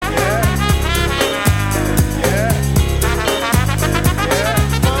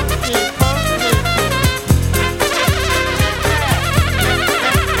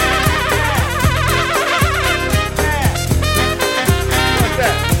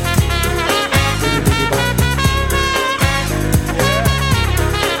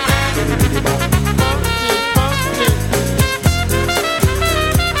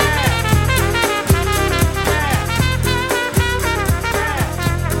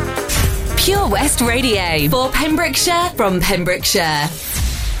Pure West Radio for Pembrokeshire from Pembrokeshire.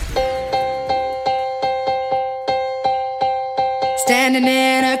 Standing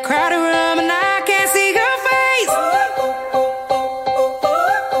in a crowded room and I can't see your face.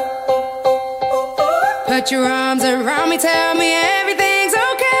 Put your arms around me, tell me everything's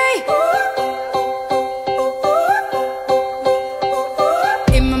okay.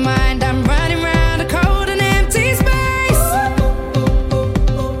 In my mind I'm running round a cold and empty space.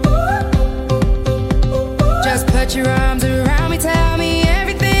 Just put your arms around me, tell me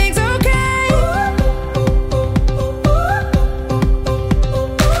everything's okay.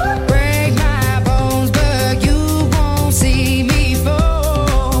 Break my bones, but you won't see me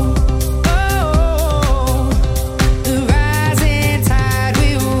fall. Oh, the rising tide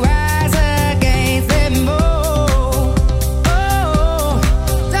will rise against them all. Oh,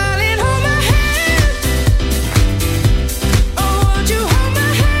 darling, hold my hand. Oh, won't you hold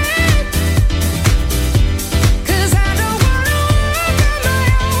my hand? 'Cause I don't wanna walk on my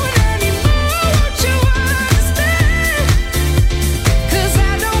own anymore. Won't you understand? 'Cause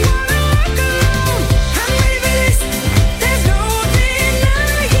I don't wanna walk alone. I'm ready for this. There's no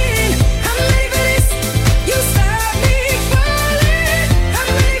denying. I'm ready for this. You stop me falling. I'm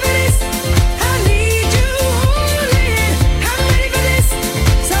ready for this. I need you holding. I'm ready for this.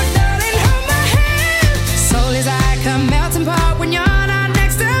 So darling, hold my hand. Soul is like a melting pot when you're not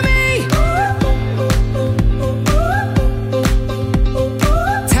next to me.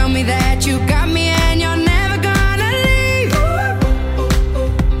 Tell me that you got me and you're never gonna leave.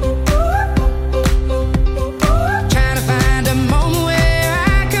 Trying to find a moment where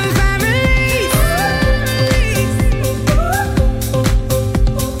I can find relief.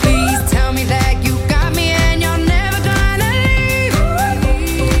 Please tell me that you got me and you're never gonna leave.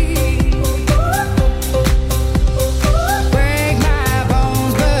 Break my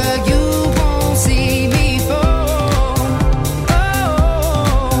bones, but you won't see me fall. Oh,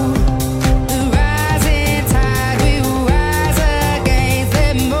 the rising tide will rise against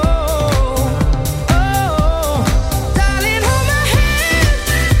them all. Oh, darling, hold my hand.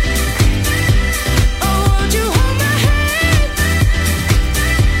 Oh, won't you hold my hand?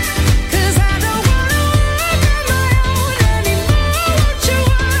 'Cause I don't wanna walk on my own anymore. Won't you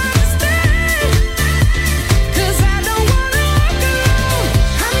understand? 'Cause I don't wanna walk alone.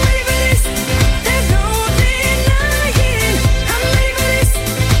 I'm ready for this. There's no denying. I'm ready for this.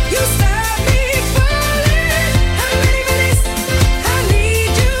 You stop me falling. I'm ready for this. I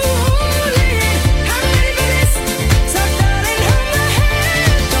need you holding. I'm ready for this. So darling, hold my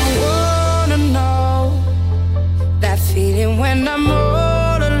hand. Don't wanna know that feeling when I'm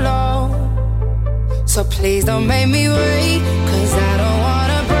all alone. So please don't make me wait, 'cause I don't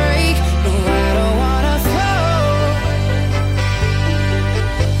wanna break, no, I don't wanna fall.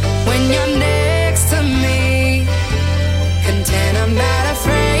 When you're next to me, content, I'm not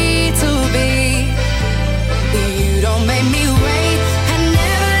afraid to be. You don't make me wait, and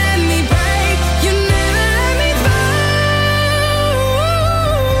never let me break. You never let me fall.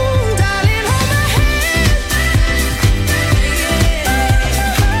 Darling, hold my hand.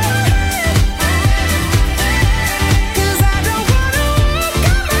 'Cause I don't wanna walk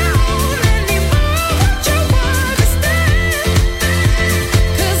on my own anymore. Won't you understand?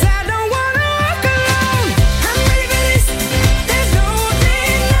 'Cause I don't wanna walk alone. I'm ready for this. There's no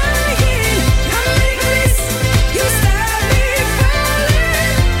denying. I'm ready for this. You stop me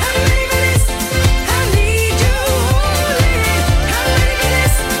falling. I'm ready for this. I need you holding. I'm ready for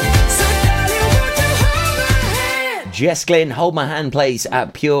this. So darling, won't you hold my hand? Jess Glynn, Hold My Hand plays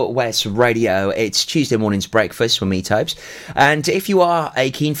at Pure West Radio. It's Tuesday morning's breakfast for me, Tobes. And if you are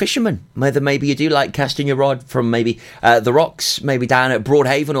a keen fisherman, whether maybe you do like casting your rod from maybe the rocks, maybe down at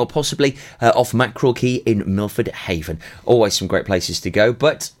Broadhaven or possibly off Mackerel Key in Milford Haven. Always some great places to go.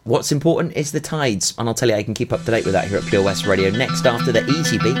 But what's important is the tides. And I'll tell you, I can keep up to date with that here at Pure West Radio next after the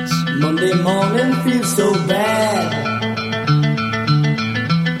Easy Beats. Monday morning feels so bad.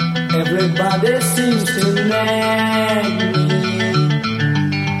 Everybody seems to nag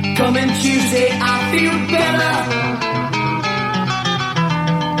me. Coming Tuesday, I feel better.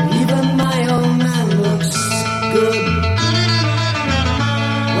 Even my old man looks good.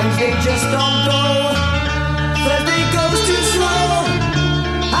 Wednesday just don't go. Thursday goes too slow.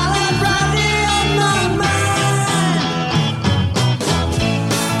 I'll have Friday on my mind.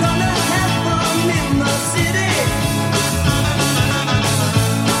 Gonna have fun in the city.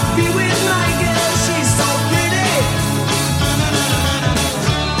 Be with my girl, she's so pretty.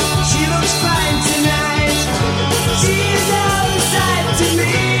 She looks fine tonight. She's all the sight to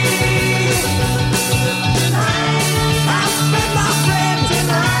me. I'm with my friend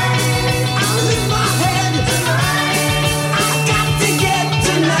tonight.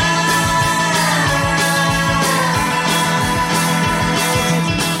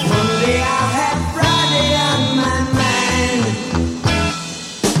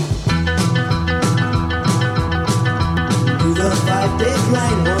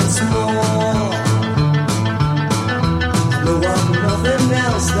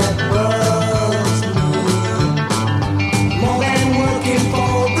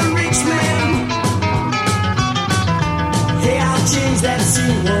 see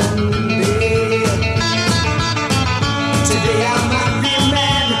one day. Today I might be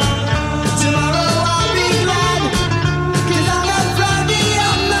mad, tomorrow I'll be glad, 'cause I got Friday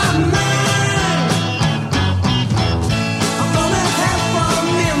on my mind. I'm gonna have fun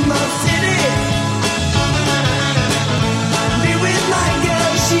in the city, be with my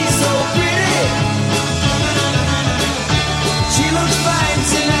girl, she's so pretty. She looks fine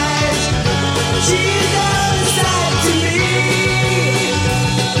tonight, she's all inside to me.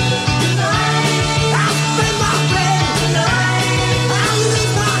 I spend my friend tonight, I lose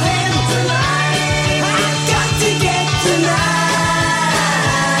my hand tonight, I got to get tonight.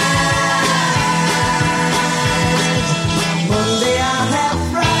 Monday I'll have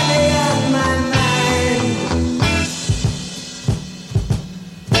Friday on my mind.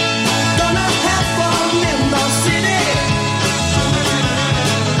 Gonna have fun in the city,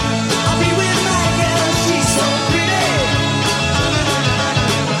 I'll be with my girl, she's so pretty.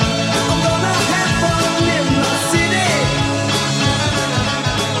 I'm gonna have fun in the city,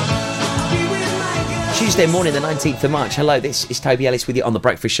 I'll be with my girl. Tuesday morning, the 19th of March. Hello, this is Toby Ellis with you on The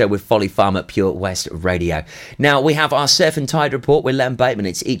Breakfast Show with Folly Farm at Pure West Radio. Now, we have our Surf and Tide Report with Len Bateman.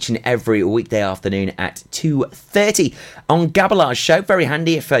 It's each and every weekday afternoon at 2:30 on Gabalar's show. Very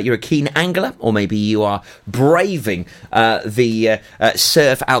handy if you're a keen angler, or maybe you are braving the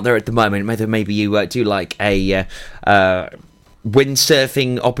surf out there at the moment. Maybe you do like a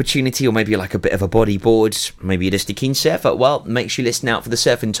windsurfing opportunity, or maybe you're like a bit of a bodyboard, maybe you're just a keen surfer. Well, make sure you listen out for the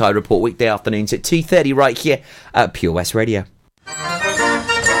Surf and Tide Report weekday afternoons at 2:30 right here at Pure West Radio.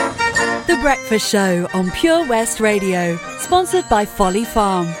 The Breakfast Show on Pure West Radio, sponsored by Folly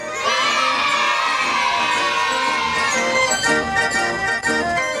Farm.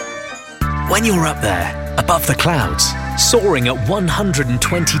 When you're up there, above the clouds, soaring at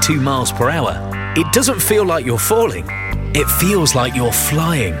 122 miles per hour, it doesn't feel like you're falling. It feels like you're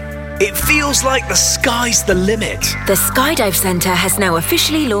flying. It feels like the sky's the limit. The Skydive Centre has now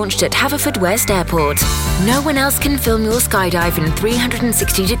officially launched at Haverfordwest Airport. No one else can film your skydive in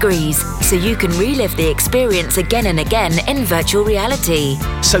 360 degrees, so you can relive the experience again and again in virtual reality.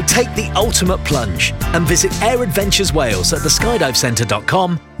 So take the ultimate plunge and visit Air Adventures Wales at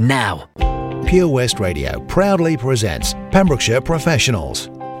theskydivecentre.com now. Pure West Radio proudly presents Pembrokeshire Professionals.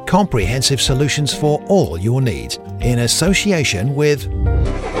 Comprehensive solutions for all your needs in association with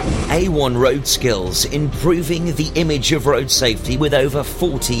A1 Road Skills, improving the image of road safety with over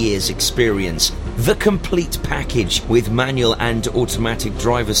 40 years experience. The complete package with manual and automatic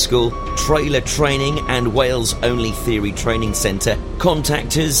driver school, trailer training and Wales only theory training centre.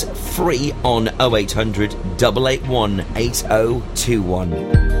 Contact us free on 0800 881 8021.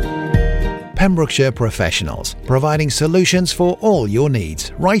 Pembrokeshire Professionals, providing solutions for all your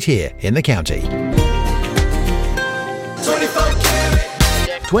needs right here in the county.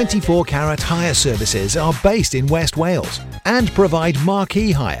 24 Carat hire services are based in West Wales and provide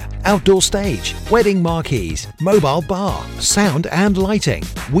marquee hire, outdoor stage, wedding marquees, mobile bar, sound and lighting.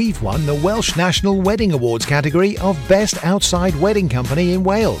 We've won the Welsh National Wedding Awards category of Best Outside Wedding Company in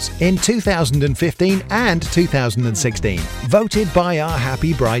Wales in 2015 and 2016, voted by our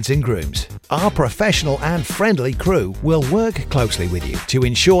happy brides and grooms. Our professional and friendly crew will work closely with you to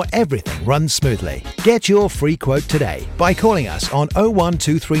ensure everything runs smoothly. Get your free quote today by calling us on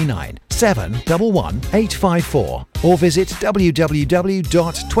 01239 711 854 or visit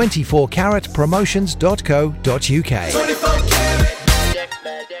www.24caratpromotions.co.uk.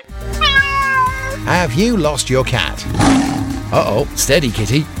 Have you lost your cat? Uh-oh, steady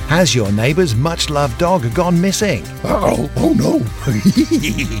kitty. Has your neighbour's much-loved dog gone missing? Uh-oh, oh no.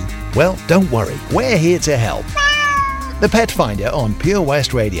 Well, don't worry, we're here to help. The Pet Finder on Pure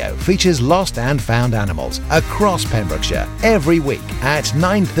West Radio features lost and found animals across Pembrokeshire every week at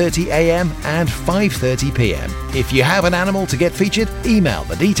 9:30am and 5:30pm. If you have an animal to get featured, email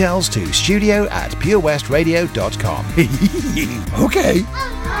the details to studio@purewestradio.com. Okay.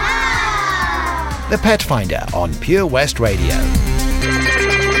 The Pet Finder on Pure West Radio.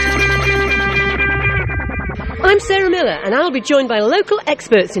 I'm Sarah Miller, and I'll be joined by local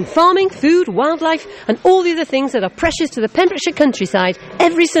experts in farming, food, wildlife, and all the other things that are precious to the Pembrokeshire countryside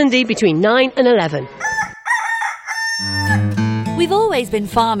every Sunday between 9 and 11. We've always been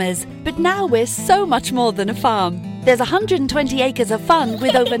farmers, but now we're so much more than a farm. There's 120 acres of fun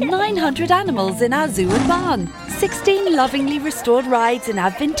with over 900 animals in our zoo and barn. 16 lovingly restored rides in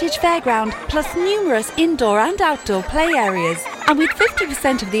our vintage fairground, plus numerous indoor and outdoor play areas. And with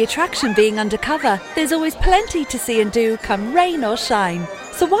 50% of the attraction being undercover, there's always plenty to see and do come rain or shine.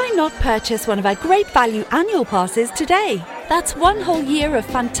 So why not purchase one of our great value annual passes today? That's one whole year of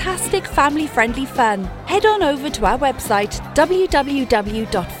fantastic family-friendly fun. Head on over to our website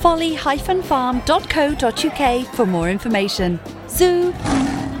www.folly-farm.co.uk for more information. Zoo,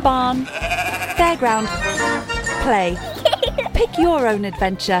 barn, fairground, play. Pick your own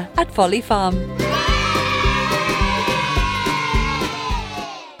adventure at Folly Farm.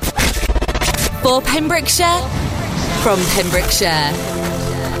 For Pembrokeshire, from Pembrokeshire.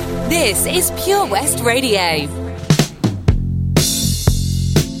 This is Pure West Radio.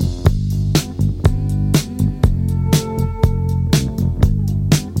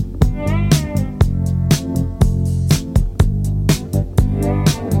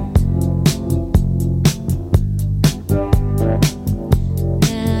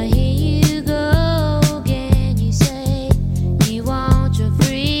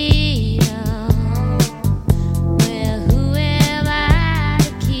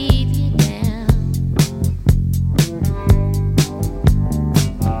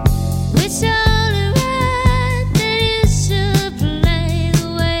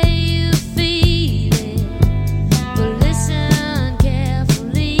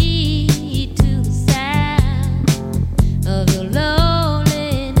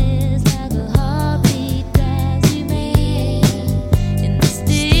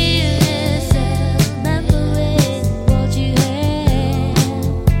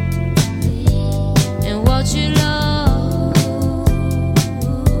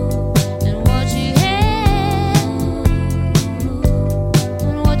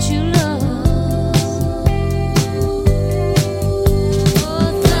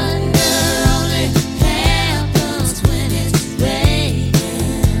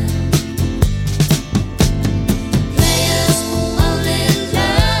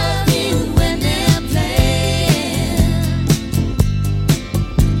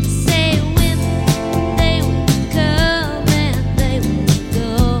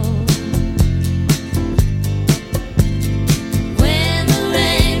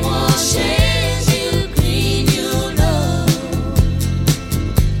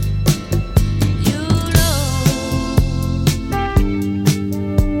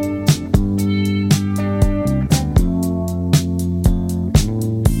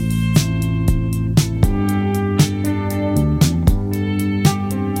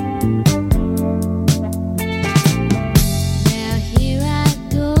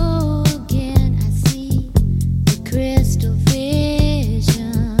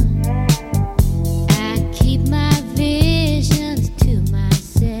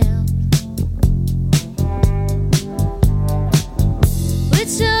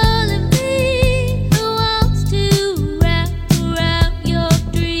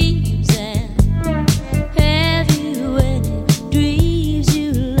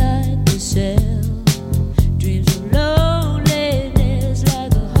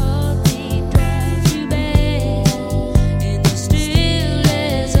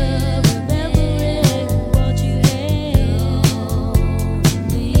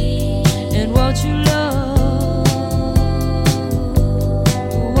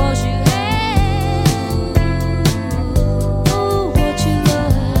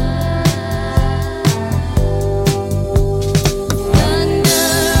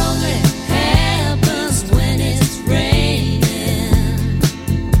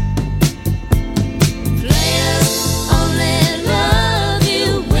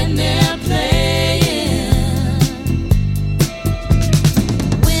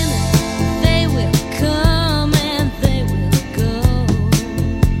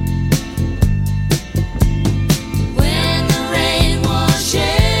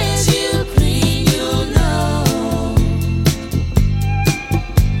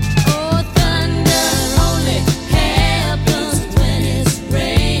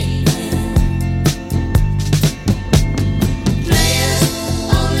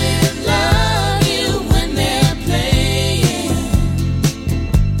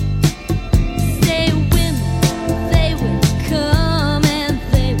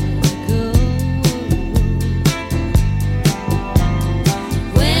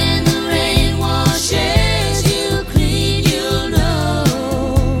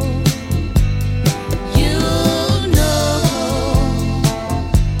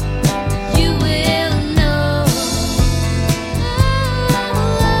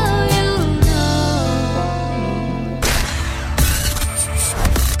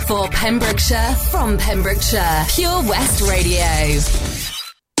 For Pembrokeshire, from Pembrokeshire, Pure West Radio.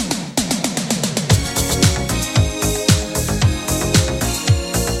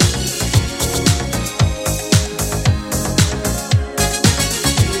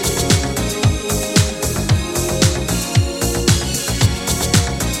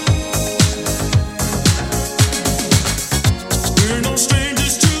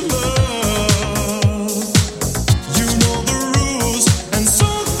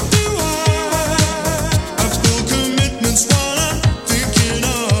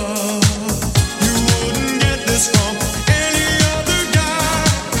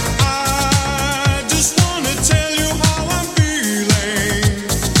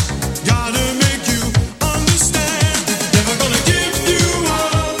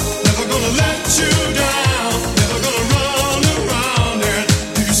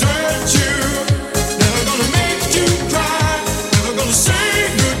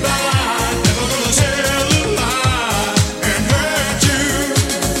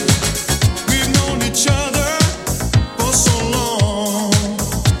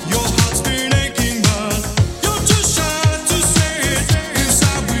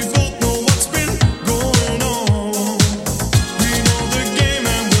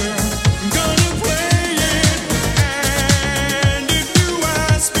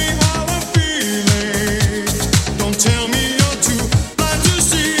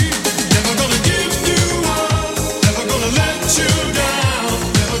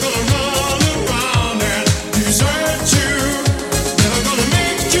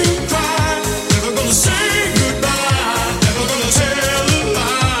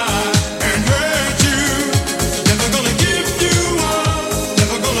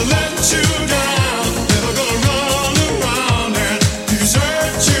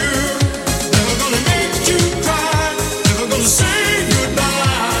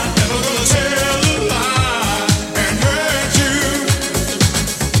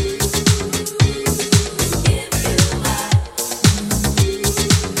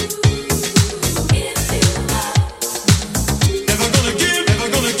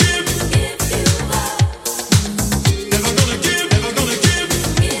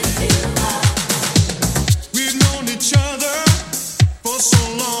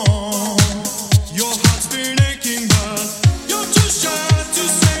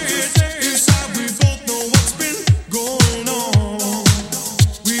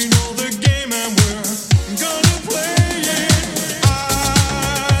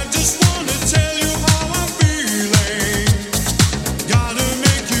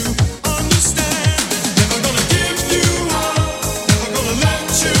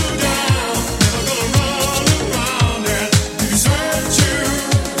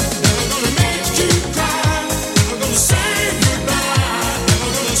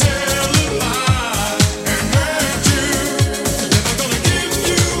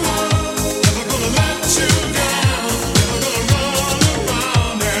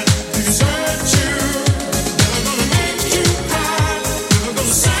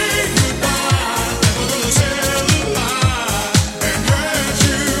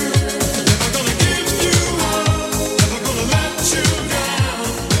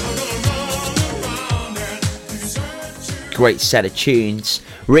 Great set of tunes.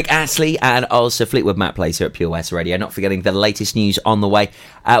 Rick Astley and also Fleetwood Mac plays here at Pure West Radio. Not forgetting the latest news on the way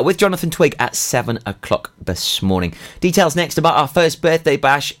with Jonathan Twig at 7 o'clock this morning. Details next about our first birthday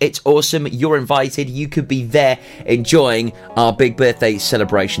bash. It's awesome. You're invited. You could be there enjoying our big birthday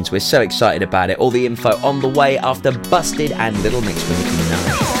celebrations. We're so excited about it. All the info on the way after Busted and Little Mix with Nicki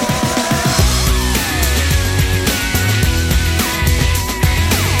Minaj.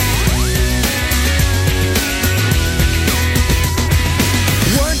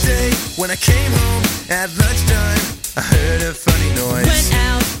 When I came home at lunchtime, I heard a funny noise. Went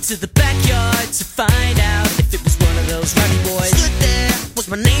out to the backyard to find out if it was one of those rowdy boys. Stood there was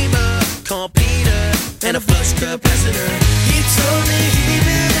my neighbor called Peter and a flush capacitor. He told me he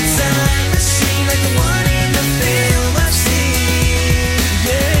built a time machine like the one in the film I've seen.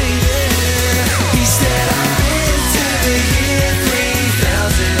 Yeah, yeah. He said I've been to the year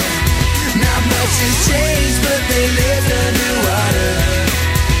 3000. Not much has changed, but they lived underwater.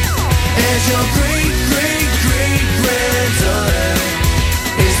 As your great-great-great-granddaughter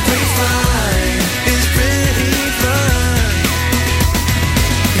is pretty fine, is pretty fine.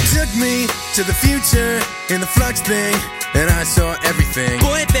 He took me to the future in the flux thing, and I saw everything.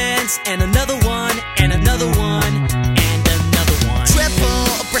 Boy bands, and another one, and another one, and another one.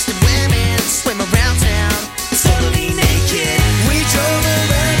 Triple-breasted women swim around town, totally naked. We drove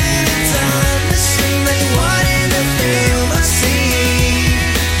around in a time machine like the one in the film I've seen.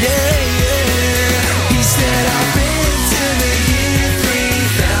 Yeah. I've been to the year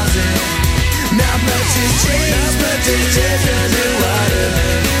 3000. Not much has changed, but they lived underwater.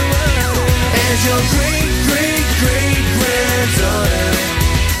 And your great-great-great-granddaughter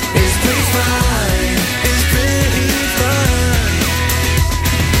is pretty fine, is pretty fine.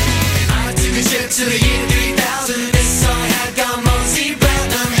 I took a trip to the year 3000. This song had gone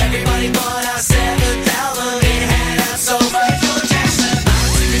multi-platinum. Everybody bought our 7th album. It had us so Michael Jackson. I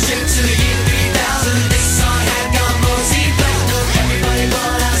took a trip to the year 3000. This song had gone multi-platinum. Everybody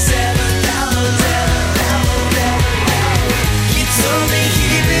bought our 7th album. You told me he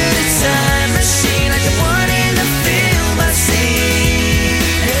built a time machine like the one in the film I've seen.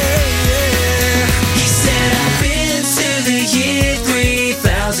 Yeah, yeah. He said I've been to the year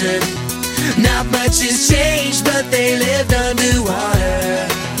 3000. Not much has changed, but they lived underwater.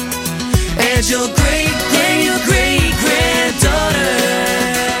 And your great-great-great-granddaughter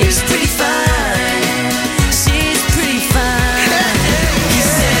is pretty fine. She's pretty fine. He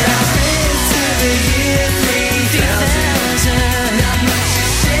said I've been to the year 3000. Not much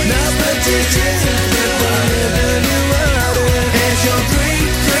has changed, not much has changed, underwater. And your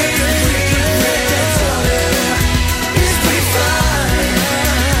great-great-great-granddaughter is pretty fine.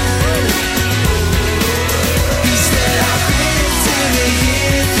 He said I've been to the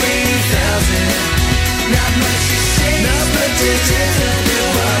year 3000. Not much has changed, not much has changed,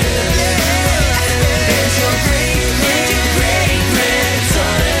 underwater. And your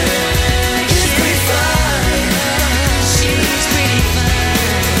great-great-great-granddaughter is pretty fine. She's pretty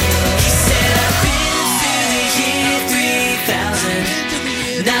fine. He said I've been to the year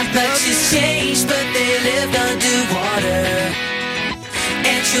 3000. Not much has changed, but they lived underwater.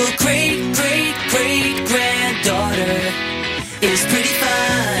 And your great-great-great-granddaughter is pretty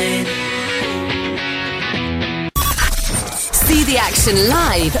fine. See the action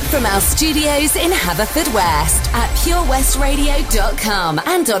live from our studios in Haverfordwest at purewestradio.com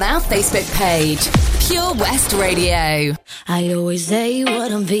and on our Facebook page, Pure West Radio. I always say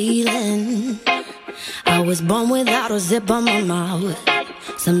what I'm feeling. I was born without a zip on my mouth.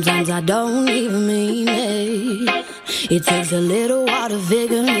 Sometimes I don't even mean it. It takes a little while to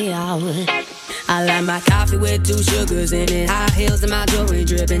figure me out. I like my coffee with 2 sugars in it. High heels and my jewelry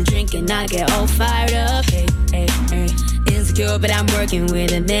dripping. Drinking, I get all fired up. Hey, hey, hey. Insecure, but I'm working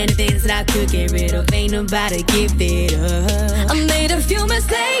with it. Many things that I could get rid of. Ain't nobody give it up. I made a few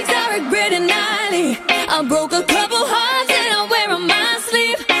mistakes, I regret it nightly. I broke a couple hearts and I wear on my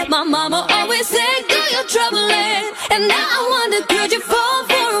sleeve. My mama always said, girl, you're troubling. And now I wonder, could you fall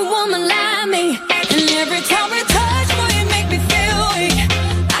for a woman like me? And every time we touch, boy, you make me feel weak.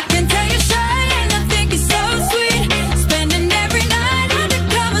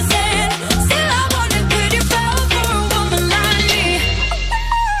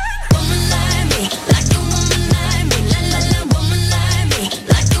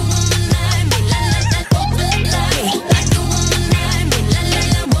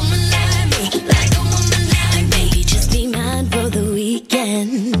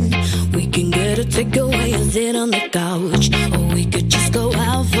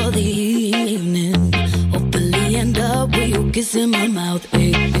 kiss in my mouth.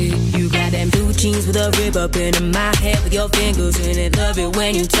 Hey, hey. You got them blue jeans with a rib up in my head with your fingers in it. Love it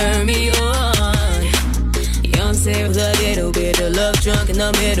when you turn me on. Young Sarah with a little bit of love drunk in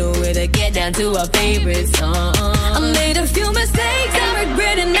the middle with a get down to our favorite song. I made a few mistakes I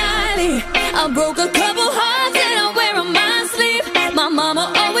regret it nightly. I broke a couple hearts and I wear on my sleeve. My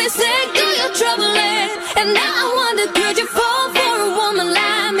mama always said do your trouble and now I wonder could you fall for a woman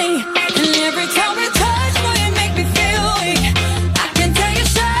like me? And every time we touch, boy, you make me feel weak. I can tell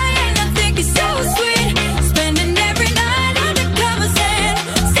you're shy and I think you're so sweet. Spending every night under covers and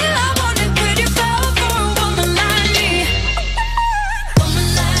still I wonder could you fall for a woman like me? Woman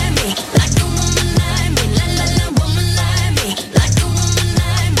like me, like a woman like me, la la la. Woman like me, like a woman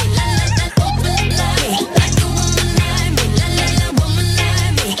like me, la la la. Woman like me, like a woman like me, la la la. Woman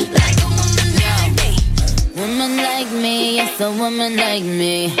like me, like a woman like me. Woman like me, yes, a woman like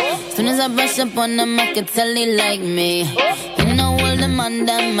me. Soon as I brush up on them, I can tell they like me. You know all them on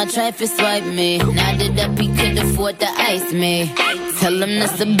them, I try to swipe me. Now that up, he could afford to ice me. Tell him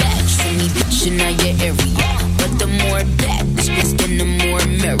that's a batch for me, bitch, in your area. But the more bad bitch, then the more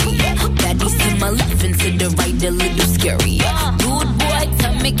merrier. Baddies to my left and to the right, a little scarier. Dude, boy,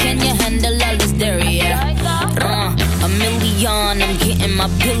 tell me, can you handle all this dairy? A million, I'm getting my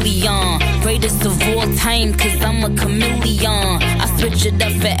billion. Greatest of all time, cause I'm a chameleon. I switch it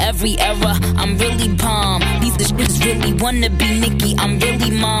up for every era, I'm really bomb. These bitches really wanna be Nicki, I'm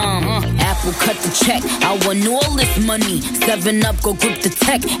really mom. Apple cut the check, I want all this money. 7-Up, go grip the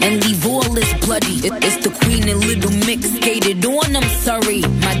tech and leave all this bloody. It's the Queen and Little Mix, skated on, I'm sorry.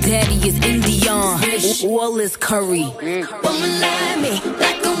 My daddy is Indian, all is curry. Woman like me,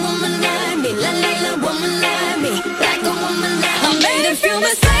 like a woman like me, la la la. Woman like me, like a woman like me. I made a few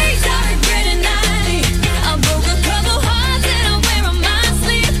mistakes, I regret it nightly. I broke a couple hearts and I wear on my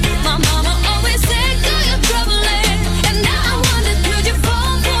sleeve. My mama always said do your trouble and now I wonder could you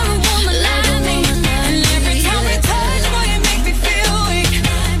fall for a woman like me? And every time we touch, boy, you make me feel weak.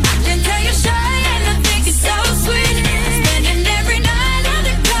 I can tell you're shy and I think you're so sweet. Spending every night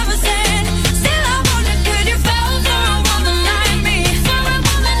under covers and still I wonder could you fall for a woman like me? For a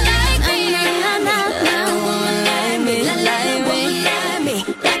woman like me.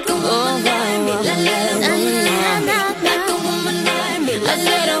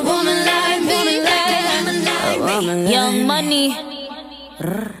 Young Money.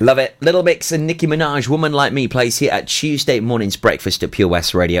 Love it. Little Mix and Nicki Minaj, Woman Like Me, plays here at Tuesday morning's breakfast at Pure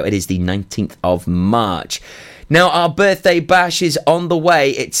West Radio. It is the 19th of March. Now, our birthday bash is on the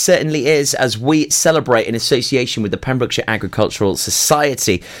way. It certainly is, as we celebrate in association with the Pembrokeshire Agricultural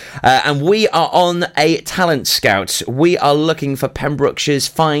Society. And we are on a talent scout. We are looking for Pembrokeshire's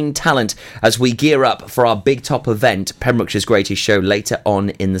fine talent as we gear up for our big top event, Pembrokeshire's Greatest Show, later on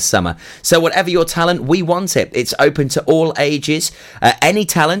in the summer. So whatever your talent, we want it. It's open to all ages. Any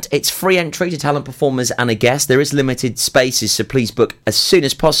talent. It's free entry to talent performers and a guest. There is limited spaces, so please book as soon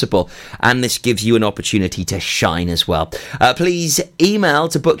as possible. And this gives you an opportunity to shine as well. Please email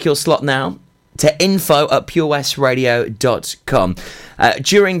to book your slot now to info@purewestradio.com.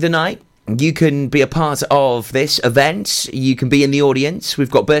 During the night, you can be a part of this event. You can be in the audience.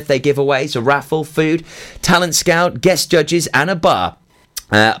 We've got birthday giveaways, a raffle, food, talent scout, guest judges, and a bar.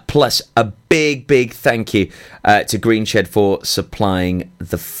 Plus a big thank you to Green Shed for supplying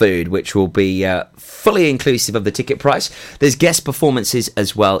the food, which will be fully inclusive of the ticket price. There's guest performances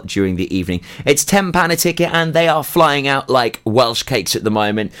as well during the evening. It's £10 a ticket and they are flying out like Welsh cakes at the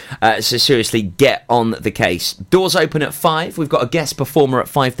moment. So seriously, get on the case. Doors open at 5. We've got a guest performer at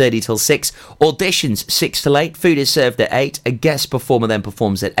 5:30 till 6. Auditions 6 till 8. Food is served at 8. A guest performer then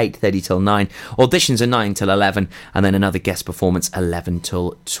performs at 8:30 till 9. Auditions are 9 till 11. And then another guest performance 11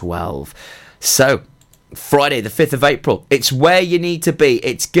 till 12. So, Friday the 5th of April. It's where you need to be.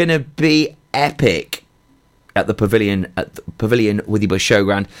 It's going to be epic at the Pavilion Withybush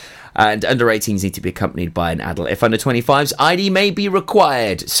Showground. And under 18s need to be accompanied by an adult. If under 25s, ID may be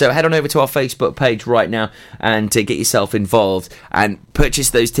required. So head on over to our Facebook page right now and get yourself involved and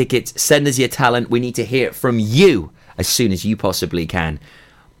purchase those tickets. Send us your talent. We need to hear it from you as soon as you possibly can.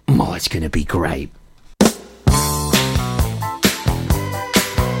 Oh, it's going to be great.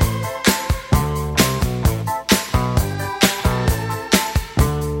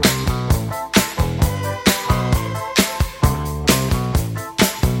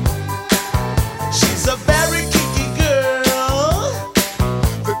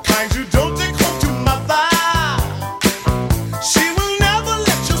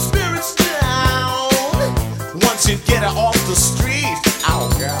 Get her off the street. Oh,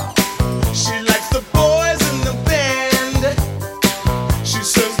 girl. She likes the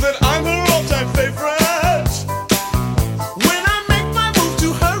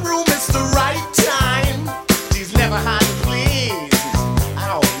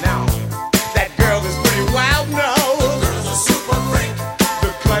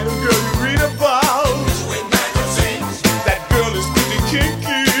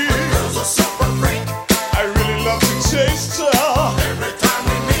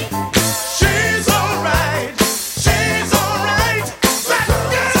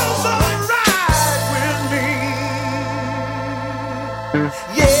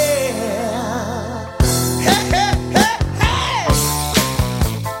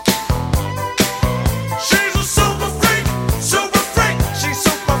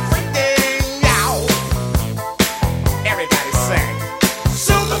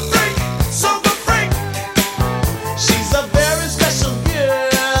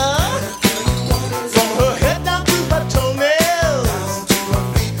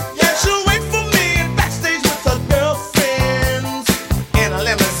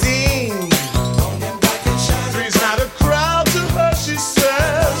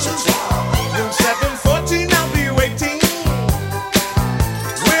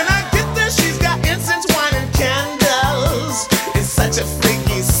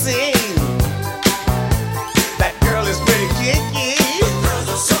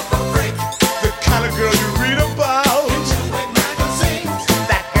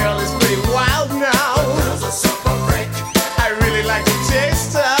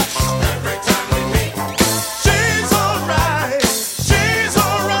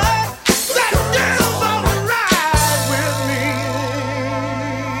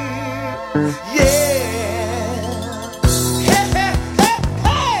She's a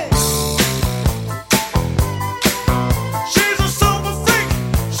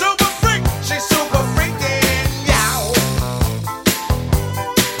super freak, she's super freaking, yow.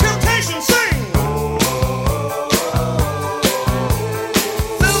 Temptation sing.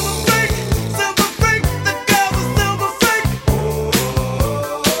 Silver freak, the girl is silver freak.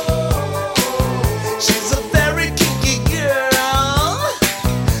 She's a very kinky girl,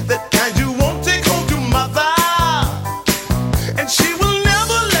 the kind you won't take home to mother. And she will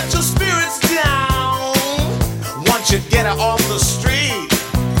never let your spirits down once you get her off the street.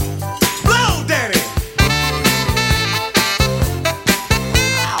 Blow, Danny!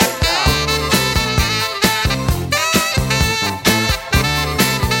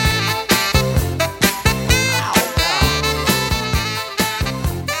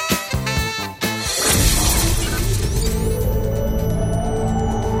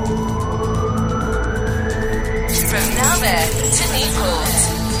 From Narberth to Newport.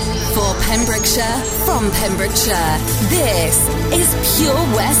 For Pembrokeshire, from Pembrokeshire, this is Pure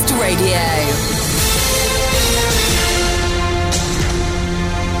West Radio.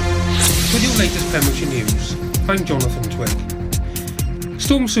 With your latest Pembrokeshire news, I'm Jonathan Twig.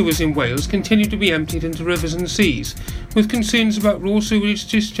 Storm sewers in Wales continue to be emptied into rivers and seas, with concerns about raw sewage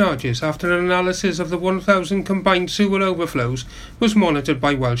discharges after an analysis of the 1,000 combined sewer overflows was monitored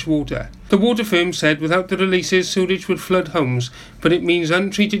by Welsh Water. The water firm said without the releases sewage would flood homes, but it means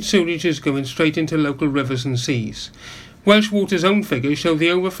untreated sewage is going straight into local rivers and seas. Welsh Water's own figures show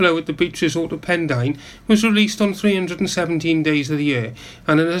the overflow at the beach resort of Pendine was released on 317 days of the year,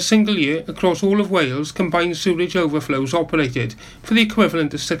 and in a single year across all of Wales combined sewage overflows operated for the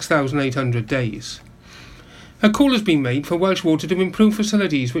equivalent of 6,800 days. A call has been made for Welsh Water to improve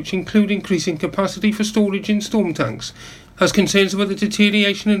facilities which include increasing capacity for storage in storm tanks, as concerns about the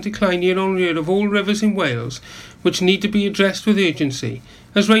deterioration and decline year on year of all rivers in Wales, which need to be addressed with urgency,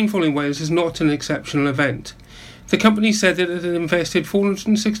 as rainfall in Wales is not an exceptional event. The company said that it had invested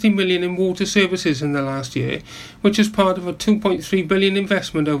 $460 million in water services in the last year, which is part of a $2.3 billion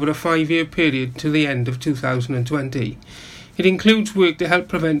investment over a 5-year period to the end of 2020. It includes work to help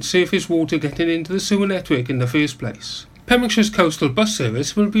prevent surface water getting into the sewer network in the first place. Pembrokeshire's coastal bus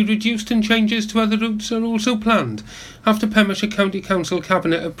service will be reduced and changes to other routes are also planned after Pembrokeshire County Council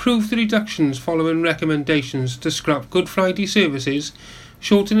Cabinet approved the reductions following recommendations to scrap Good Friday services,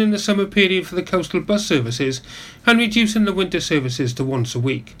 shortening the summer period for the coastal bus services and reducing the winter services to once a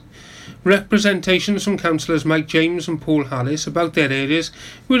week. Representations from councillors Mike James and Paul Harris about their areas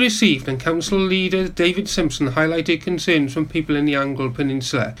were received, and council leader David Simpson highlighted concerns from people in the Angle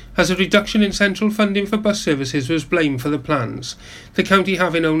Peninsula, as a reduction in central funding for bus services was blamed for the plans, the county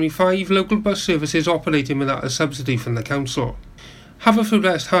having only 5 local bus services operating without a subsidy from the council.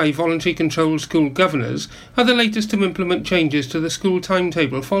 Haverfordwest High voluntary control school governors are the latest to implement changes to the school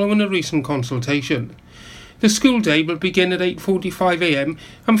timetable following a recent consultation. The school day will begin at 8:45 a.m.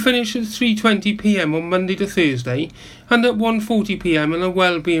 and finish at 3:20 p.m. on Monday to Thursday, and at 1:40 p.m. on a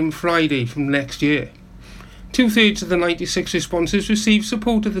Wellbeing Friday from next year. 2/3 of the 96 responses received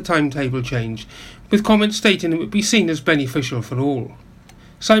support of the timetable change, with comments stating it would be seen as beneficial for all.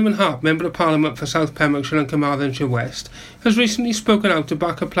 Simon Hart, Member of Parliament for South Pembrokeshire and Carmarthenshire West, has recently spoken out to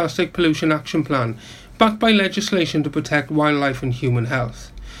back a plastic pollution action plan, backed by legislation to protect wildlife and human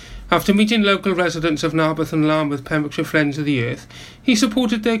health. After meeting local residents of Narberth and Lambeth Pembrokeshire Friends of the Earth, he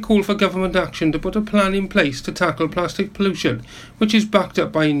supported their call for government action to put a plan in place to tackle plastic pollution, which is backed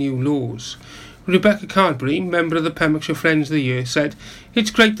up by new laws. Rebecca Cardbury, member of the Pembrokeshire Friends of the Earth, said,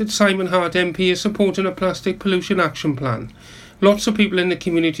 "It's great that Simon Hart MP is supporting a plastic pollution action plan. Lots of people in the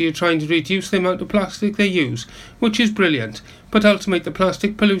community are trying to reduce the amount of plastic they use, which is brilliant, but ultimately the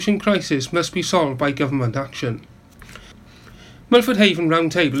plastic pollution crisis must be solved by government action." Milford Haven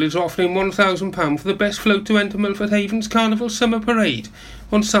Round Table is offering £1,000 for the best float to enter Milford Haven's Carnival Summer Parade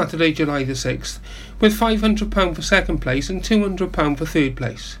on Saturday, July the 6th, with £500 for second place and £200 for third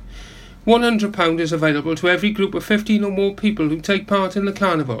place. £100 is available to every group of 15 or more people who take part in the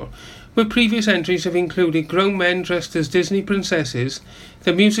carnival, where previous entries have included grown men dressed as Disney princesses,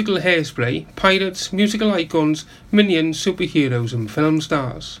 the musical Hairspray, pirates, musical icons, minions, superheroes and film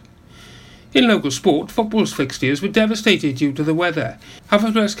stars. In local sport, football's fixtures were devastated due to the weather.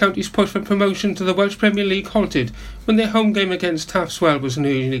 Haverfordwest County's push for promotion to the Welsh Premier League halted when their home game against Taftswell was an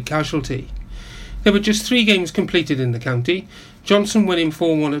early casualty. There were just 3 games completed in the county, Johnson winning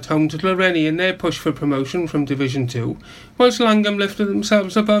 4-1 at home to Loreni in their push for promotion from Division 2, whilst Langham lifted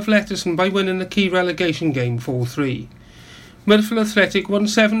themselves above Letterson by winning the key relegation game 4-3. Milford Athletic won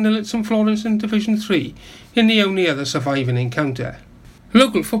 7-0 at St Florence in Division 3 in the only other surviving encounter.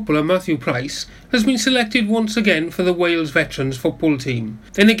 Local footballer Matthew Price has been selected once again for the Wales Veterans football team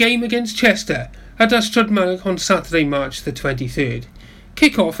in a game against Chester at Ystrad Melch on Saturday, March the 23rd.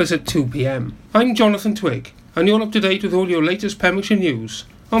 Kick-off is at 2 p.m. I'm Jonathan Twig, and you're up to date with all your latest Pembrokeshire news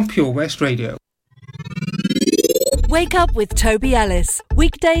on Pure West Radio. Wake up with Toby Ellis.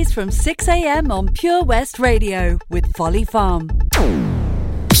 Weekdays from 6 a.m. on Pure West Radio with Folly Farm.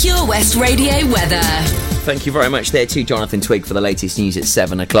 Pure West Radio weather. Thank you very much there to Jonathan Twig for the latest news at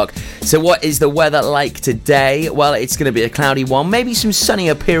 7 o'clock. So what is the weather like today? Well, it's going to be a cloudy one, maybe some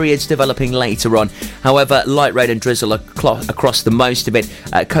sunnier periods developing later on. However, light rain and drizzle across the most of it.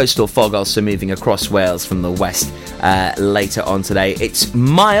 Coastal fog also moving across Wales from the west later on today. It's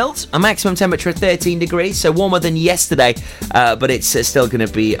mild, a maximum temperature of 13 degrees, so warmer than yesterday, but it's still going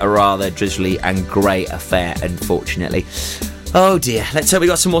to be a rather drizzly and grey affair, unfortunately. Oh dear, let's hope we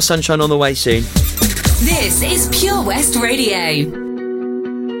got some more sunshine on the way soon. This is Pure West Radio.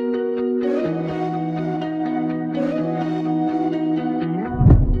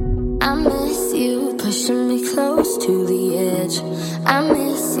 I miss you, pushing me close to the edge. I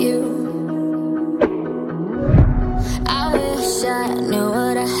miss you. I wish I knew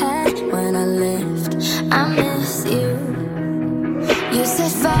what I had when I left. I miss you. You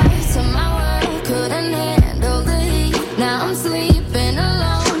set fire to my world, couldn't handle the heat. Now I'm sleeping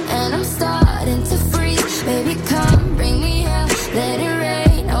alone and I'm starting to freeze. Baby, come bring me out, let it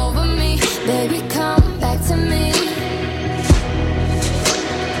rain over me. Baby, come back to me.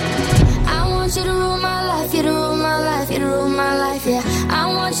 I want you to rule my life, you to rule my life, you to rule my life, yeah. I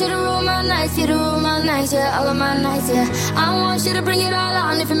want you to rule my nights, you to rule my nights, yeah. All of my nights, yeah. I want you to bring it all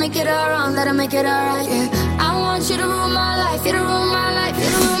on. If you make it all wrong, that'll make it all right, yeah. I want you to rule my life, you to rule my life, you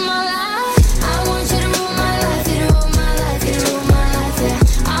to rule my life. I want you to rule my life, you to rule my life, you to rule my life, yeah.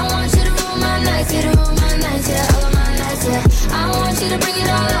 I want you to rule my nights, you to rule my nights, yeah. All of my nights, yeah. I want you to bring it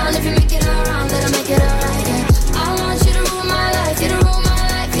all on. If you make it all wrong, that'll make it all right, yeah. I want you to rule my life, you to rule my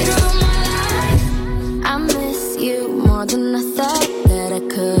life, you to rule my life. I miss you more than I thought that I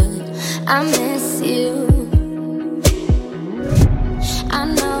could. I miss you. I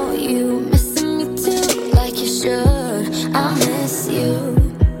know you missing me too, like you should. I miss you.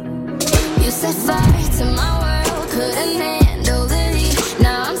 You set fire to my world, couldn't handle the heat.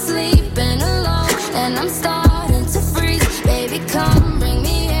 Now I'm sleeping alone and I'm starting to freeze. Baby, come bring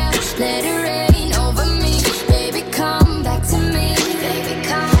me out, let it rain over me. Baby, come back to me. Baby,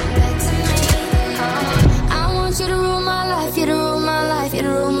 come back to me. I want you to rule my life, you to rule my life, you to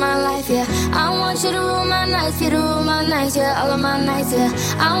rule my life, yeah. I want you to rule my nights, you to rule my nights, yeah. All of my nights, yeah.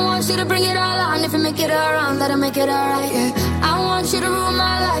 I want you to bring it all on. If you make it all wrong, that'll make it all right, yeah. I want you to rule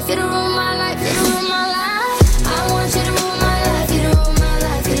my life, you to rule my life, you to rule my life. I want you to rule my life, you to rule my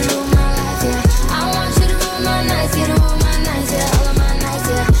life, you to rule my life, yeah. I want you to rule my nights, you to rule my nights, yeah. All of my nights,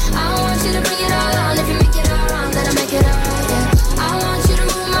 yeah. I want you to bring it all on. If you make it all wrong, that'll make it all right, yeah. I want you to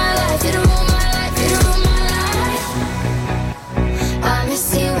rule my life, you to rule my life, you to rule my life. I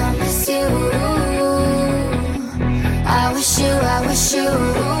miss you, I miss you. I wish you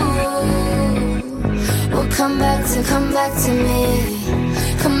will come back to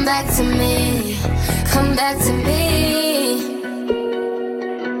me, come back to me, come back to me.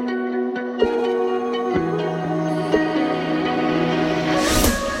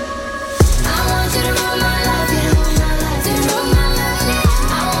 I want you to rule my life, you to rule my life, you to rule my life, yeah.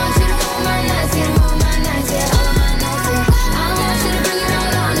 I want you to rule my nights, you to rule my nights, yeah. All of my nights, yeah. I want you to bring it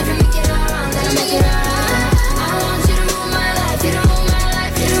all on. If you make it all wrong, then I'll make it all right. I want you to rule my life, you to rule my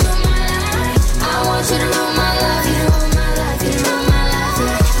life, you to rule my life. I want you to rule my life, you to rule my life, you to rule my life,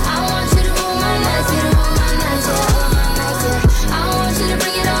 yeah. I want you to rule my nights, you to rule my nights, yeah. All of my nights, yeah. I want you to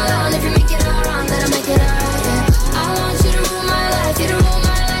bring it all on. If you make it all wrong, then I'll make it all right, yeah. I want you to rule my life, you to rule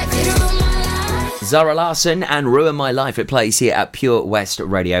my life, you to rule my life. Zara Larsson and Ruin My Life. It plays here at Pure West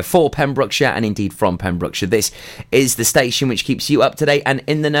Radio for Pembrokeshire and indeed from Pembrokeshire. This is the station which keeps you up to date and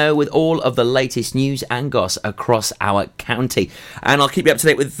in the know with all of the latest news and goss across our county. And I'll keep you up to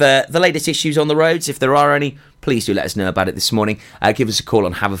date with the latest issues on the roads. If there are any, please do let us know about it this morning. Give us a call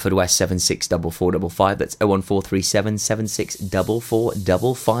on Haverfordwest 764455. That's 01437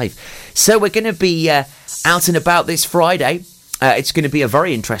 764455. So we're going to be out and about this Friday. It's going to be a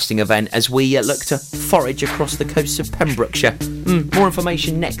very interesting event as we look to forage across the coasts of Pembrokeshire. More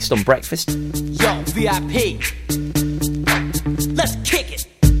information next on Breakfast. Yo, VIP. Let's kick it.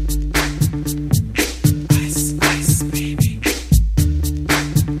 Ice, ice, baby.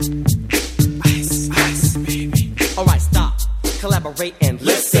 Ice, ice, baby. Alright, stop. Collaborate and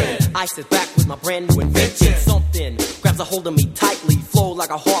listen. I sit back with my brand new invention. Something grabs a hold of me tightly. Flow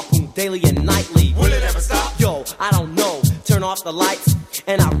like a harpoon daily and nightly. Will it ever stop? Yo, I don't know. Turn off the lights,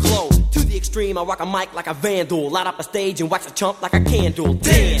 and I'll glow. To the extreme, I rock a mic like a vandal. Light up a stage and wax a chump like a candle.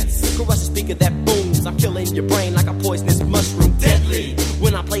 Dance! Crush a speaker that booms. I'm killing your brain like a poisonous mushroom. Deadly!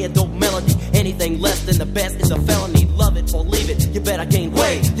 When I play a dope melody, anything less than the best is a felony. Love it or leave it, you better gain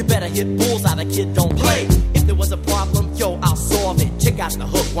weight. You better hit bullseye, the kid don't play. If there was a problem, yo, I'll solve it. Check out the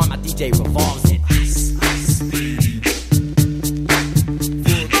hook while my DJ revolves it. Ice, ice, baby.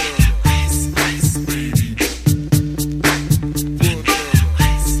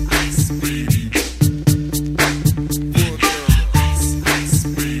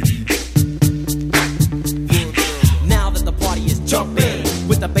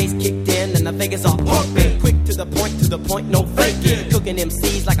 Figures are pumping, quick to the point, no faking. Cooking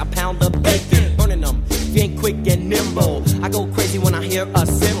MCs like a pound of bacon, burning them. If you ain't quick and nimble, I go crazy when I hear a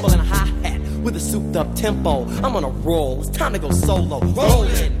cymbal and a hi-hat with a souped up tempo. I'm on a roll, it's time to go solo.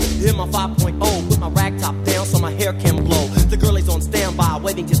 Rolling, hit my 5.0, put my rag top down so my hair can blow. The girl is on standby,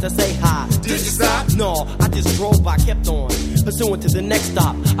 waiting just to say hi. Did you stop? No, I just drove by, kept on pursuing to the next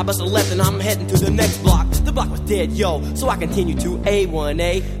stop. I bust a left and I'm heading to the next block. The block was dead, yo, so I continue to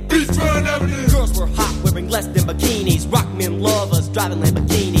A1A. Beachfront Avenue. Girls were hot, wearing less than bikinis. Rock men lovers, driving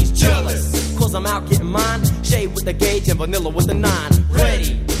Lamborghinis. Jealous, cause I'm out getting mine. Shade with the gauge and vanilla with the 9.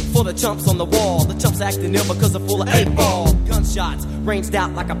 Ready for the chumps on the wall. The chumps acting ill because they're full of 8-ball. Gunshots ranged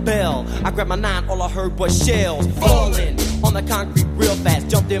out like a bell. I grabbed my 9, all I heard was shells falling on the concrete real fast.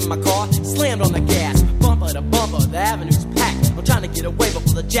 Jumped in my car, slammed on the gas. Bumper to bumper, the avenue's packed. I'm trying to get away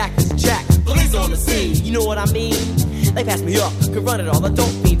before the jack is jacked. Police on the scene, you know what I mean? They passed me up, could run it all, the dope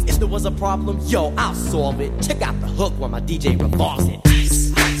fiends. If there was a problem, yo, I'll solve it. Check out the hook while my DJ revolves it.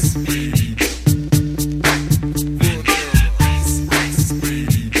 Ice, ice, baby.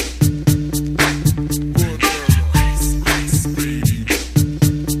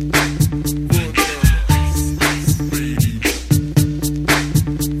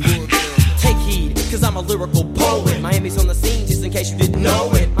 Lyrical poet. Miami's on the scene, just in case you didn't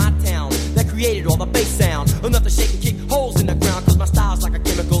know it. My town that created all the bass sound. Enough to shake and kick holes in the ground, cause my style's like a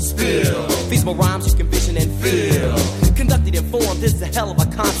chemical spill. Feasible rhymes you can vision and feel. Conducted in form, this is a hell of a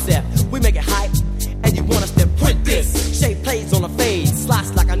concept. We make it hype, and you want us to print this. Shape plays on a fade,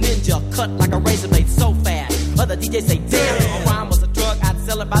 slice like a ninja, cut like a razor blade so fast. Other DJs say, damn, if a rhyme was a drug, I'd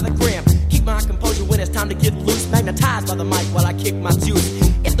sell it by the gram. Keep my composure when it's time to get loose. Magnetized by the mic while I kick my juice.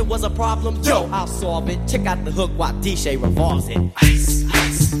 If there was a problem, yo, I'll solve it. Check out the hook while DJ revolves it. Ice,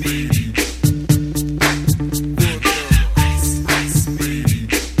 ice, baby. Ice, ice, baby.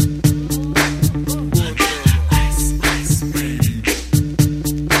 Ice, ice, baby.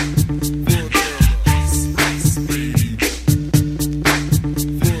 Ice, ice, baby.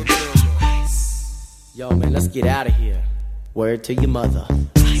 Yo, man, let's get out of here. Word to your mother.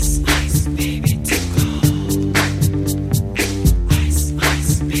 Ice, ice, baby.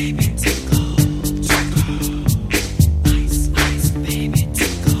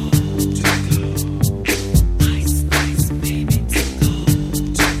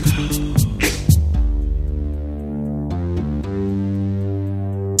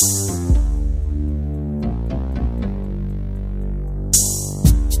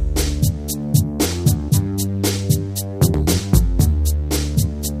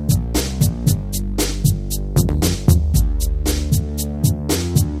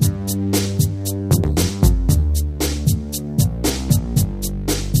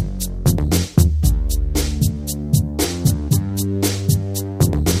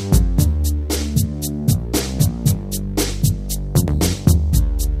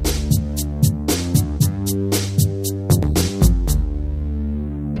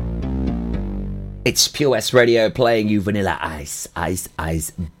 It's Pure West Radio playing you Vanilla Ice, Ice,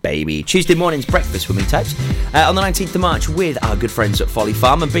 Ice, baby. Tuesday morning's breakfast with me, types. On the 19th of March with our good friends at Folly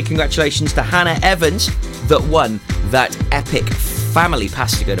Farm. And big congratulations to Hannah Evans that won that epic family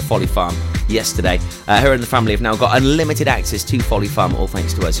pass to go to Folly Farm yesterday. Her and the family have now got unlimited access to Folly Farm, all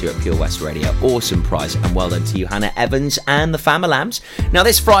thanks to us here at Pure West Radio. Awesome prize, and well done to you, Hannah Evans and the Famalams. Now,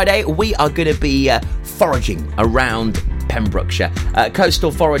 this Friday, we are going to be foraging around Pembrokeshire.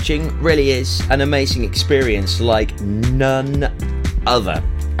 Coastal foraging really is an amazing experience like none other,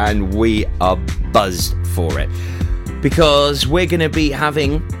 and we are buzzed for it because we're going to be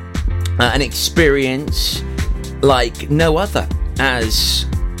having an experience like no other, as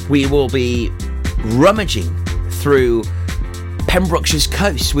we will be rummaging through Pembrokeshire's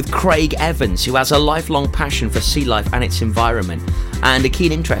coast with Craig Evans, who has a lifelong passion for sea life and its environment and a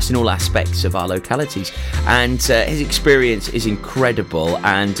keen interest in all aspects of our localities. And his experience is incredible,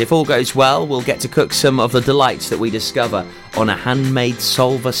 and if all goes well, we'll get to cook some of the delights that we discover on a handmade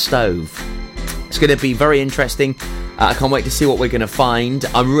Solver stove. It's going to be very interesting, I can't wait to see what we're going to find.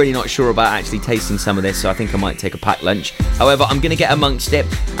 I'm really not sure about actually tasting some of this, so I think I might take a packed lunch. However, I'm going to get amongst it,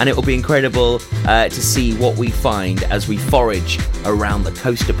 and it will be incredible to see what we find as we forage around the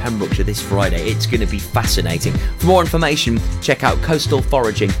coast of Pembrokeshire this Friday. It's going to be fascinating. For more information, check out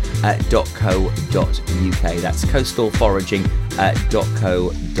coastalforaging.co.uk. That's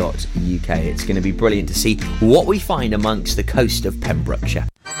coastalforaging.co.uk. It's going to be brilliant to see what we find amongst the coast of Pembrokeshire.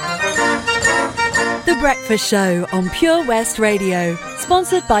 The Breakfast Show on Pure West Radio,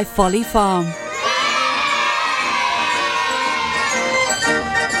 sponsored by Folly Farm.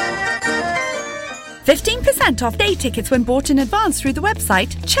 %15 off day tickets when bought in advance through the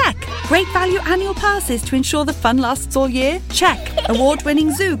website? Check. Great value annual passes to ensure the fun lasts all year? Check.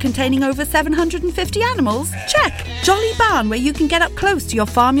 Award-winning zoo containing over 750 animals? Check. Jolly barn where you can get up close to your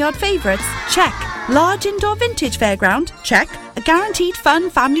farmyard favourites? Check. Large indoor vintage fairground? Check. A guaranteed fun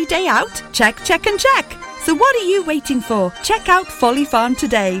family day out? Check, check and check. So what are you waiting for? Check out Folly Farm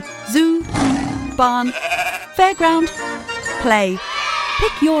today. Zoo, barn, fairground, play.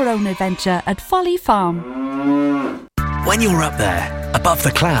 Pick your own adventure at Folly Farm. When you're up there, above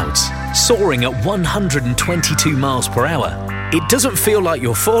the clouds, soaring at 122 miles per hour, it doesn't feel like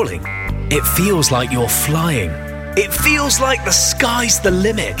you're falling. It feels like you're flying. It feels like the sky's the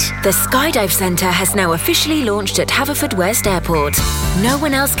limit. The Skydive Centre has now officially launched at Haverfordwest Airport. No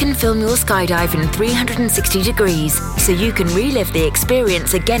one else can film your skydive in 360 degrees, so you can relive the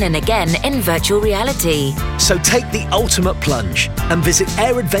experience again and again in virtual reality. So take the ultimate plunge and visit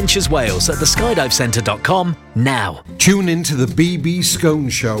Air Adventures Wales at theskydivecentre.com now. Tune in to the BB Scone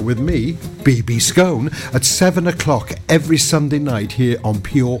Show with me, BB Scone, at 7 o'clock every Sunday night here on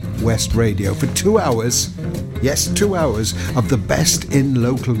Pure West Radio for 2 hours. Yes, 2 hours of the best in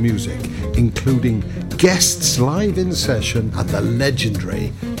local music, including guests live in session and the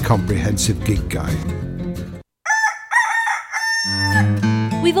legendary Comprehensive Gig Guide.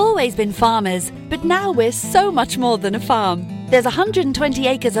 We've always been farmers, but now we're so much more than a farm. There's 120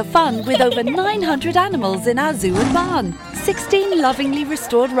 acres of fun with over 900 animals in our zoo and barn, 16 lovingly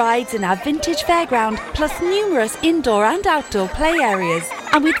restored rides in our vintage fairground, plus numerous indoor and outdoor play areas.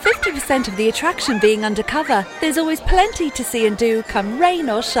 And with 50% of the attraction being undercover, there's always plenty to see and do come rain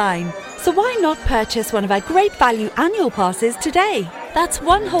or shine. So why not purchase one of our great value annual passes today? That's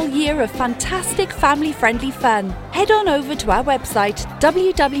 1 whole year of fantastic family-friendly fun. Head on over to our website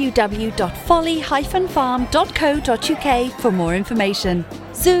www.folly-farm.co.uk for more information.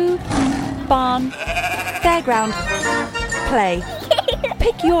 Zoo, barn, fairground, play.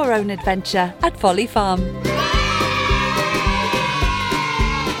 Pick your own adventure at Folly Farm.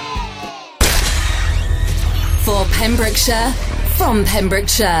 For Pembrokeshire, from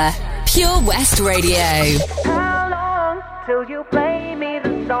Pembrokeshire, Pure West Radio. How long till you play me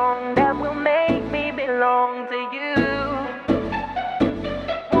the song that will make me belong to you?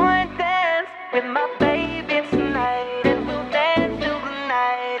 Wanna dance with my baby tonight, and we'll dance till the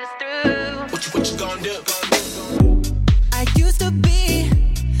night is through. What you gonna do? I used to be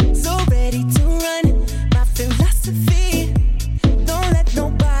so ready to run. My philosophy, don't let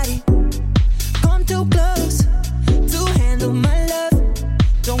nobody come too close to handle my love.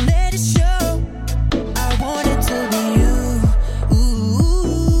 Don't let it show. I want it to be you. Ooh.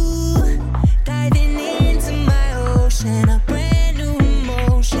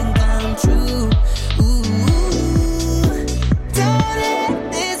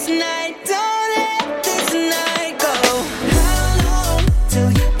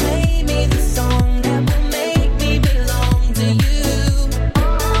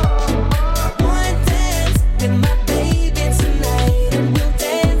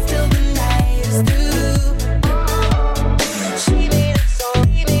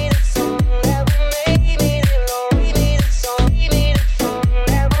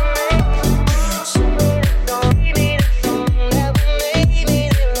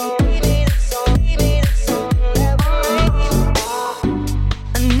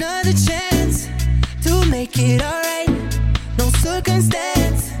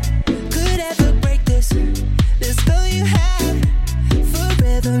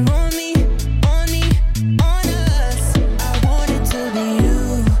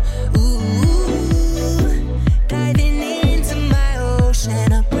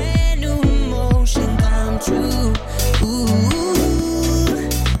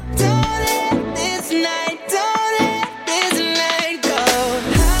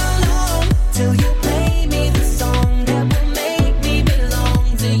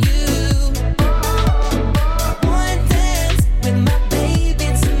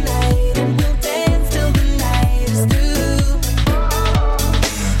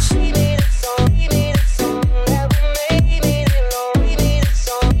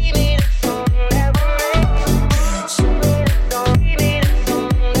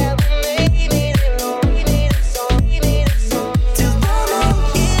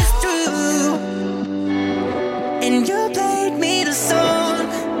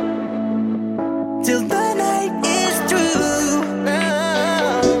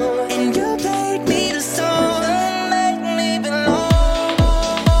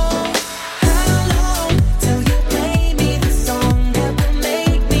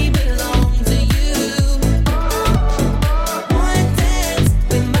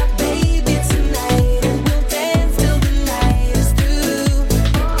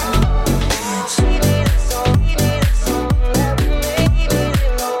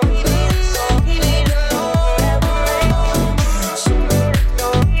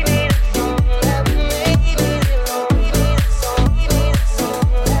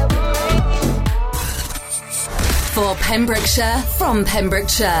 Pembrokeshire, from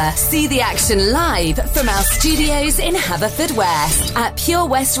Pembrokeshire. See the action live from our studios in Haverfordwest at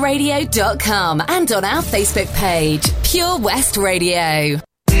purewestradio.com and on our Facebook page, Pure West Radio.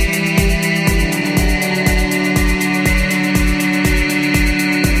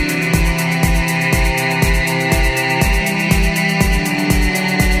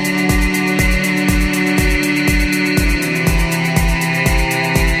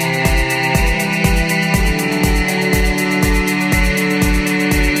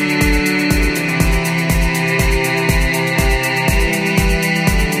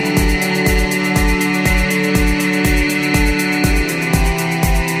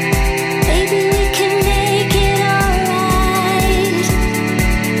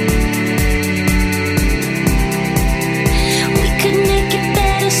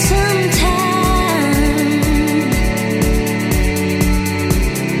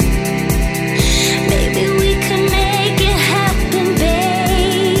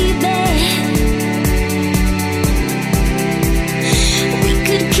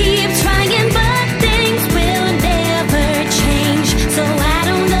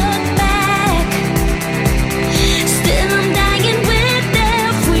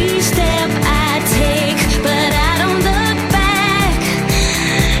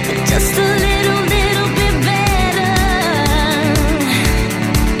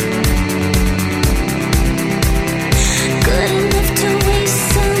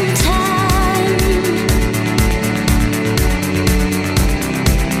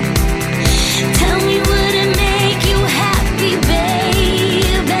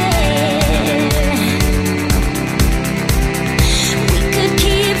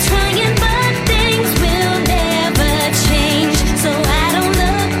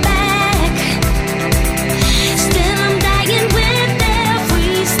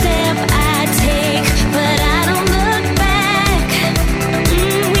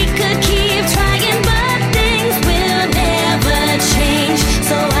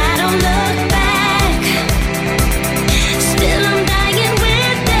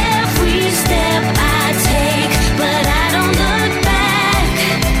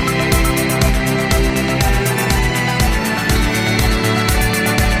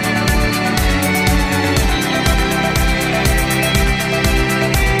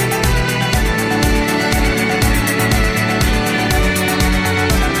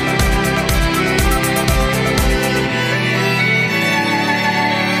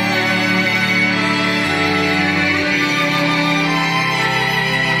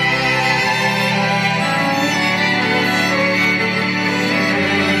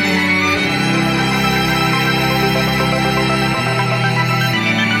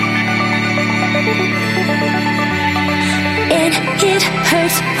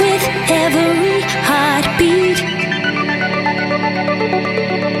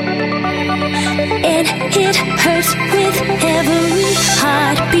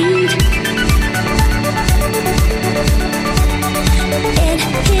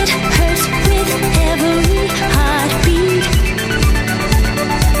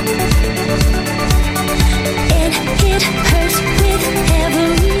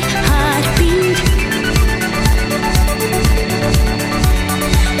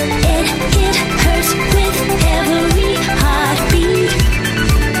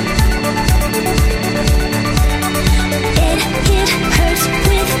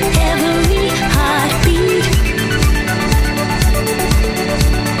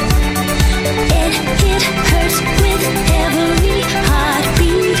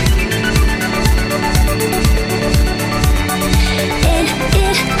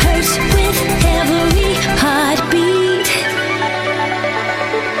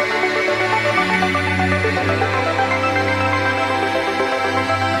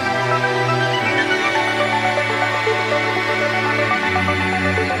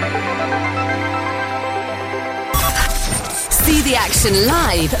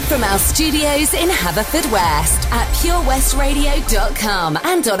 Live from our studios in Haverfordwest at purewestradio.com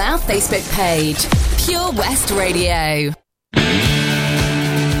and on our Facebook page, Pure West Radio.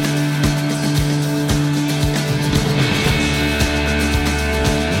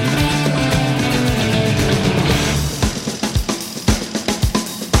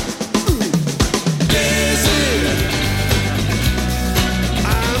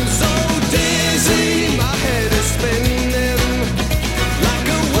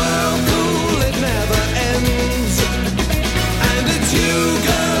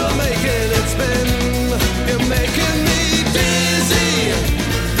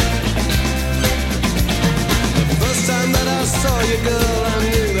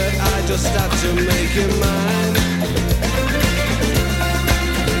 just had to make you mine.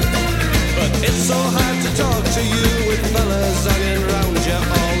 It's so hard to talk to you with fellas hanging round you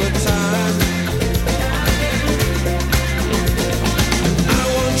all the time. I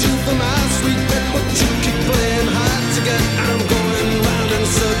want you for my sweet pet, but you keep playing hard to get. I'm going round in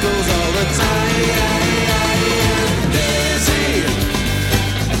circles all the time. Daisy,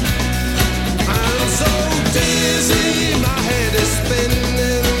 I'm so dizzy, my head is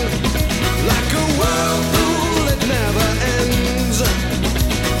spinning like a whirlpool, it never ends.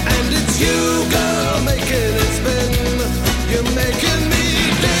 And it's you, girl, making it spin. You're making me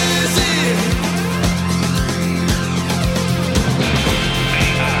dizzy.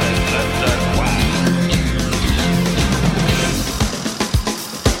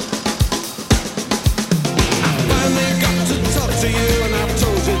 I finally got to talk to you, and I've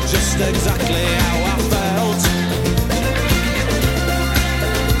told you just exactly how I felt.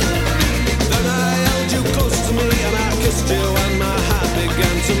 Then I held you close to me and I kissed you and my heart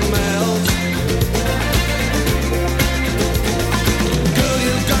began to melt. Girl,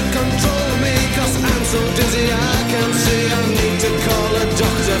 you've got control of me 'cause I'm so dizzy I can't see. I need to call a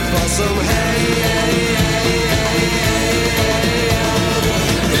doctor for some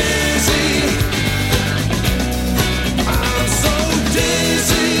dizzy. I'm so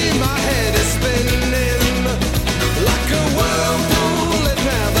dizzy, my head is spinning like a whirlpool, it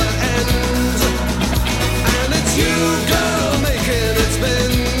never ends. And it's you, girl, making it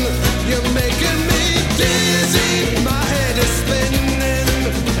spin. You're making me dizzy, my head is spinning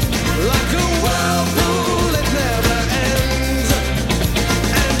like a whirlpool, it never ends.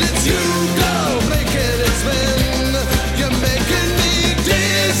 And it's you, girl, making it spin. You're making me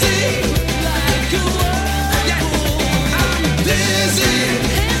dizzy like a whirlpool. Yeah, I'm dizzy.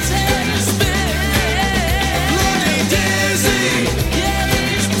 His head is spinning. Bloody dizzy. Yeah,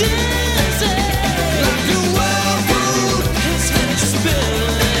 he's dizzy. Like a whirlpool. His head is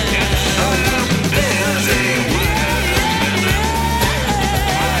spinning. I'm dizzy.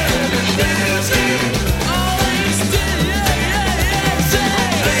 Dizzy. Oh, he's dizzy.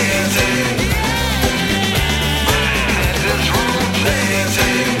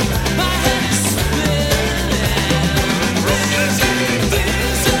 My head is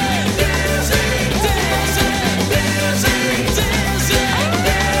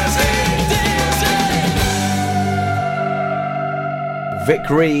Vic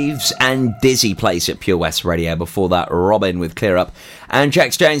Reeves and Dizzy plays at Pure West Radio. Before that, Robin with Clear Up and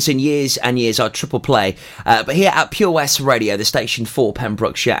Jax Johnson, Years and Years, our triple play. But here at Pure West Radio, the station for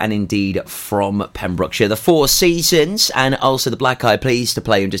Pembrokeshire and indeed from Pembrokeshire. The Four Seasons and also the Black Eyed Peas to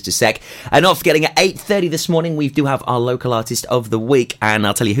play in just a sec. And not forgetting at 8:30 this morning, we do have our local artist of the week. And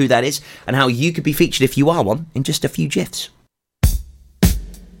I'll tell you who that is and how you could be featured if you are one in just a few GIFs.